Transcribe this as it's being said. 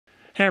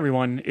Hey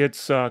everyone,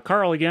 it's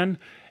Carl again,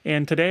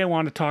 and today I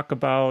want to talk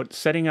about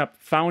setting up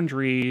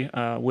Foundry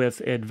with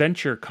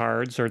adventure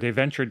cards, or the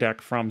adventure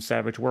deck from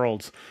Savage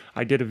Worlds.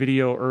 I did a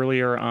video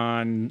earlier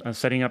on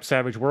setting up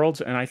Savage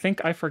Worlds, and I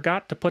think I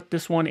forgot to put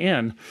this one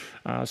in.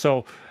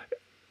 So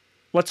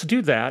let's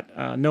do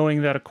that,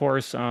 knowing that, of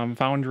course,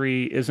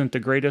 Foundry isn't the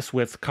greatest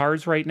with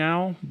cards right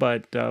now,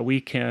 but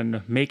we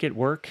can make it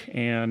work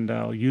and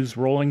use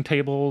rolling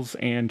tables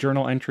and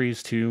journal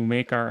entries to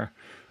make our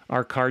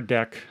card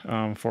deck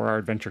for our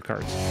adventure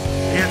cards.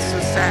 It's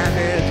a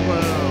savage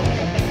world,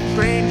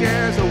 strange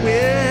as a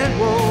weird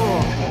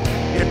war.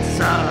 It's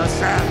a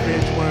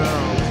savage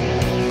world,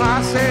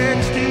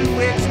 classics to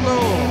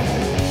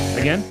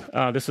explore. Again,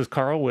 this is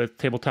Carl with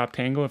Tabletop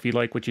Tango. If you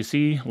like what you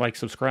see, like,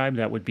 subscribe,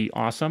 that would be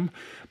awesome.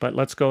 But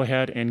let's go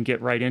ahead and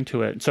get right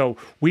into it. So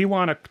we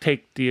want to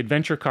take the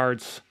adventure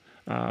cards,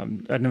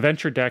 an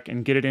adventure deck,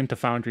 and get it into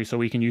Foundry so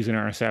we can use it in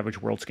our Savage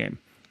Worlds game.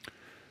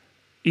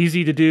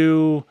 Easy to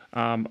do.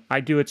 I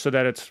do it so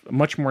that it's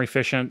much more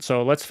efficient.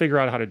 So let's figure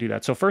out how to do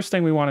that. So first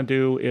thing we want to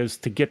do is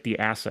to get the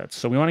assets.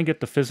 So we want to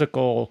get the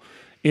physical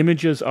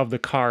images of the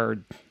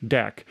card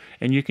deck.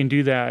 And you can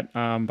do that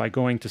by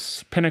going to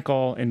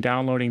Pinnacle and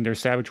downloading their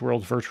Savage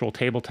Worlds Virtual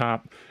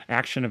Tabletop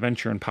Action,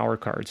 Adventure, and Power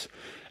cards.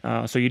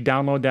 So you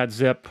download that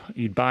zip,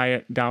 you'd buy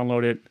it,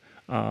 download it,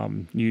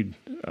 you'd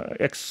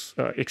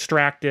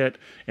extract it.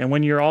 And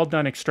when you're all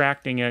done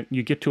extracting it,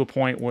 you get to a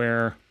point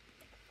where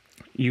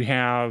you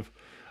have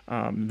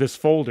this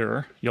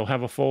folder. You'll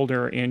have a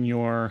folder in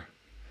your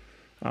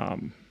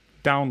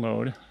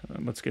download.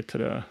 Let's get to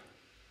the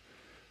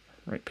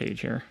right page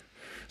here.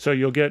 So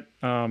you'll get,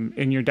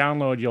 in your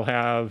download, you'll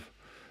have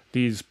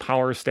these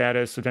power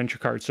status adventure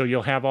cards. So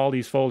you'll have all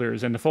these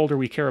folders, and the folder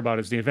we care about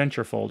is the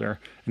adventure folder.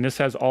 And this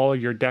has all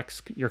your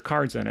decks, your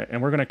cards in it.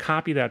 And we're going to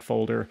copy that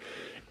folder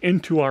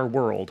into our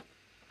world.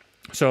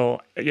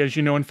 So as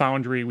you know, in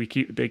Foundry,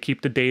 they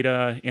keep the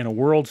data in a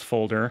worlds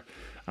folder.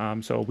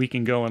 So we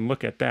can go and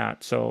look at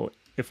that. So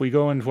if we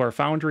go into our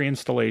Foundry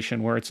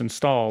installation where it's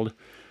installed,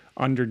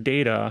 under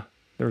data,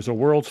 there's a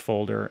worlds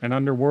folder, and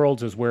under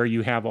worlds is where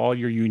you have all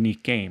your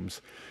unique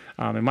games.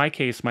 In my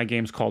case, my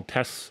game's called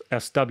Test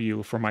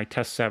SW for my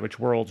Test Savage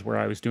Worlds, where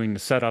I was doing the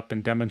setup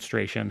and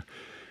demonstration.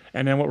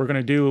 And then what we're going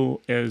to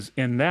do is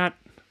in that,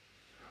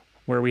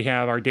 where we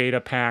have our data,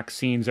 packs,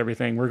 scenes,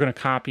 everything, we're going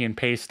to copy and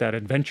paste that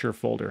adventure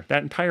folder,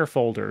 that entire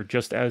folder,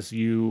 just as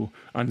you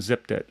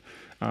unzipped it.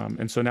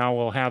 And so now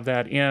we'll have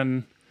that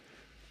in,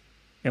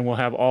 and we'll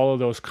have all of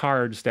those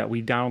cards that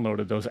we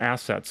downloaded, those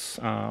assets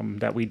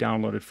that we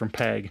downloaded from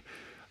PEG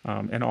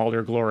in all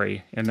their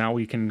glory. And now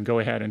we can go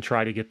ahead and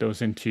try to get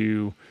those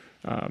into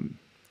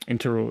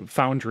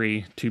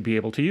Foundry to be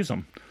able to use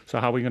them.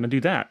 So how are we going to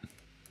do that?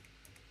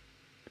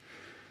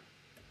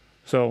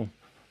 So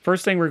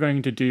first thing we're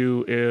going to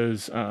do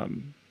is,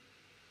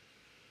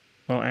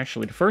 well,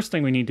 actually, the first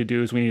thing we need to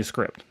do is we need a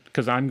script,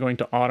 because I'm going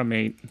to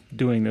automate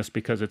doing this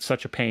because it's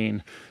such a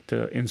pain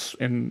to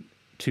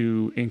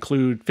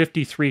include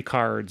 53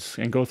 cards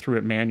and go through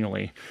it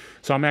manually.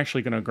 So I'm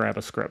actually going to grab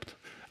a script.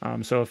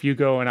 So if you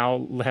go, and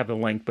I'll have a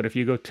link, but if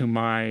you go to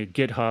my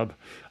GitHub,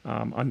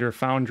 under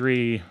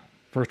Foundry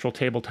Virtual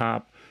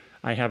Tabletop,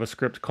 I have a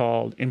script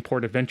called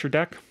Import Adventure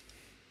Deck.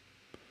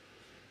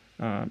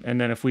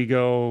 And then if we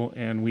go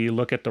and we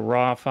look at the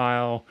raw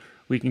file,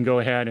 we can go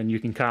ahead and you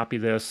can copy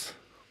this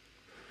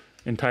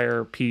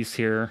entire piece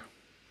here.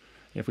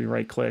 If we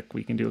right click,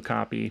 we can do a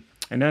copy,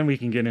 and then we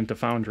can get into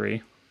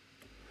Foundry,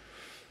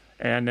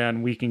 and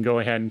then we can go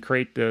ahead and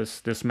create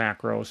this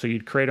macro. So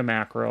you'd create a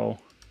macro.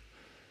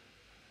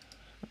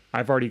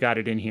 I've already got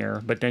it in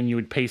here, but then you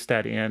would paste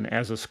that in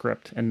as a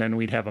script, and then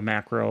we'd have a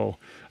macro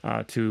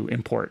to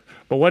import.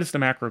 But what is the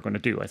macro going to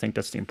do? I think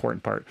that's the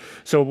important part.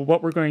 So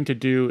what we're going to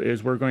do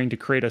is we're going to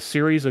create a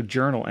series of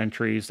journal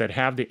entries that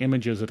have the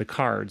images of the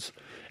cards,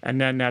 and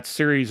then that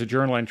series of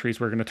journal entries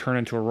we're going to turn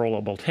into a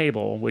rollable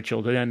table, which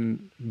will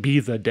then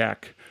be the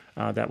deck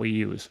that we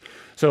use.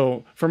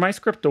 So for my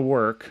script to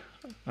work,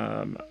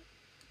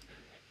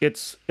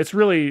 it's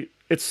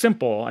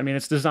simple. I mean,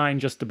 it's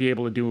designed just to be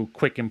able to do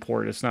quick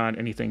import. It's not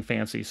anything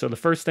fancy. So the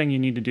first thing you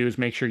need to do is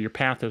make sure your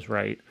path is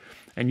right.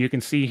 And you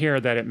can see here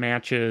that it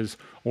matches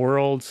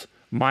worlds,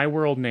 my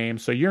world name.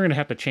 So you're going to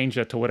have to change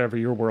that to whatever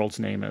your world's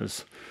name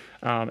is.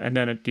 And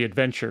then the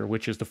adventure,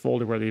 which is the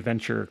folder where the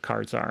adventure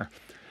cards are.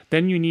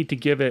 Then you need to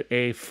give it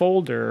a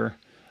folder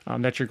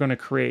that you're going to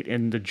create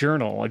in the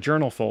journal, a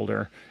journal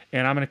folder.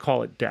 And I'm going to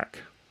call it deck.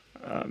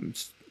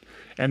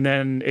 And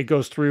then it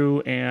goes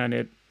through and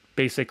it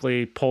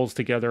basically pulls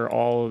together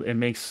it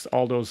makes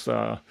all those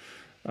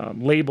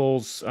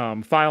labels,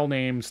 file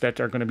names that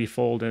are going to be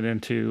folded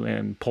into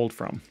and pulled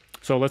from.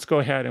 So let's go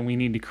ahead, and we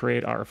need to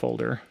create our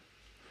folder,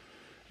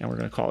 and we're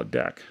going to call it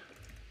deck.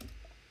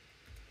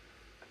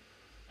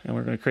 And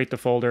we're going to create the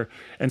folder.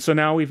 And so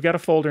now we've got a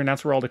folder, and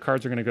that's where all the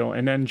cards are going to go.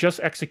 And then just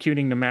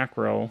executing the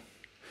macro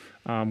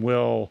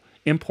will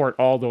import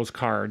all those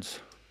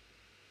cards.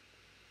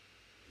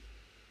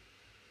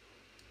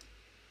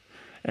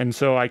 And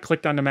so I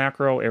clicked on the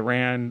macro, it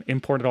ran,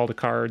 imported all the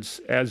cards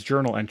as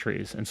journal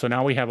entries. And so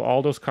now we have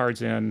all those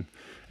cards in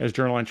as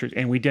journal entries,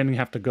 and we didn't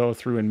have to go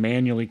through and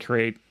manually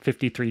create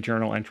 53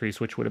 journal entries,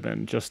 which would have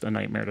been just a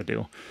nightmare to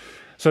do.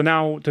 So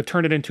now to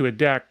turn it into a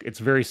deck, it's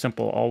very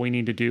simple. All we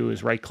need to do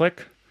is right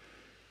click,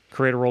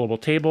 create a rollable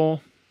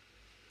table,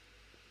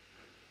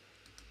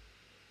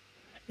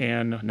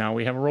 and now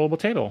we have a rollable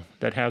table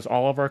that has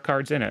all of our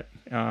cards in it.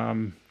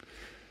 And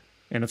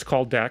it's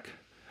called deck.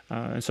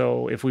 And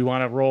so if we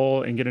want to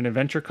roll and get an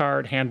adventure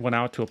card, hand one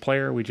out to a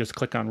player, we just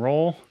click on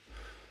roll.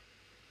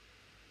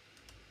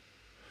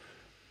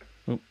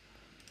 Oop.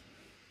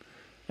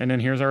 And then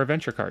here's our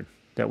adventure card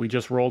that we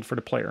just rolled for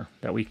the player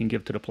that we can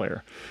give to the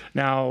player.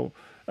 Now,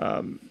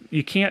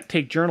 you can't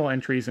take journal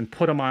entries and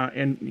put them on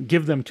and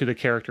give them to the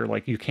character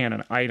like you can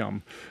an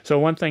item. So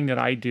one thing that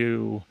I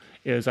do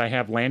is I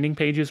have landing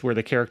pages where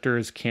the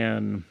characters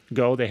can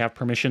go. They have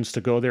permissions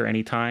to go there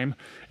anytime.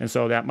 And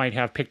so that might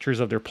have pictures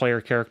of their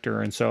player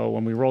character. And so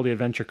when we roll the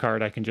adventure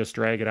card, I can just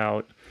drag it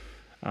out.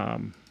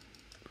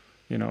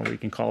 You know, we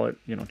can call it,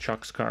 you know,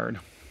 Chuck's card.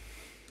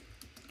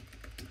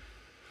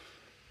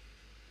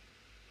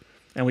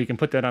 And we can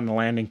put that on the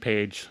landing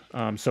page.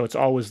 So it's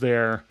always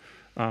there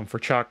for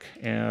Chuck.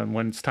 And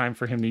when it's time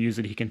for him to use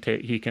it, he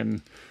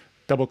can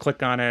double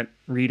click on it,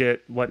 read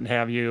it, what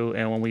have you,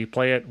 and when we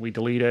play it, we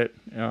delete it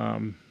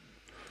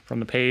from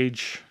the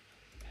page,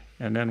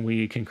 and then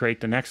we can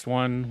create the next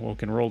one. We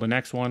can roll the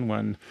next one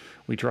when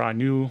we draw a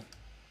new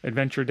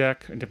adventure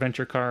deck, an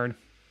adventure card.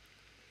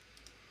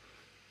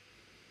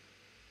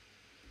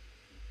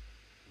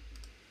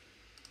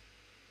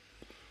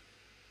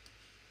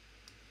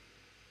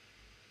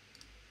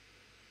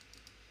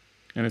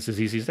 And it's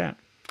as easy as that.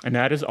 And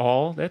that is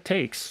all that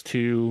takes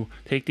to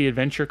take the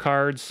adventure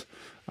cards,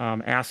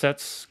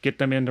 assets, get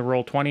them into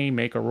Roll20,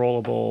 make a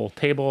rollable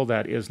table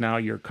that is now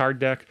your card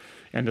deck,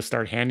 and to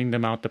start handing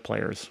them out to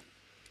players.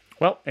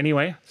 Well,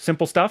 anyway,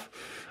 simple stuff,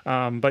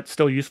 but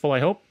still useful,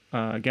 I hope.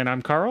 Again,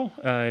 I'm Carl.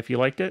 If you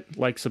liked it,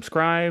 like,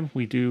 subscribe.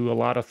 We do a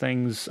lot of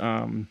things,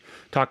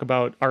 talk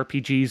about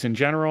RPGs in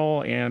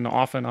general, and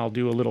often I'll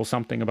do a little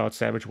something about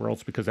Savage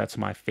Worlds because that's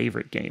my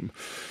favorite game.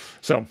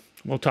 So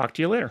we'll talk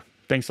to you later.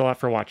 Thanks a lot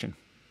for watching.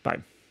 Bye.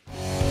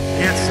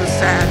 It's a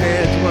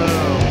savage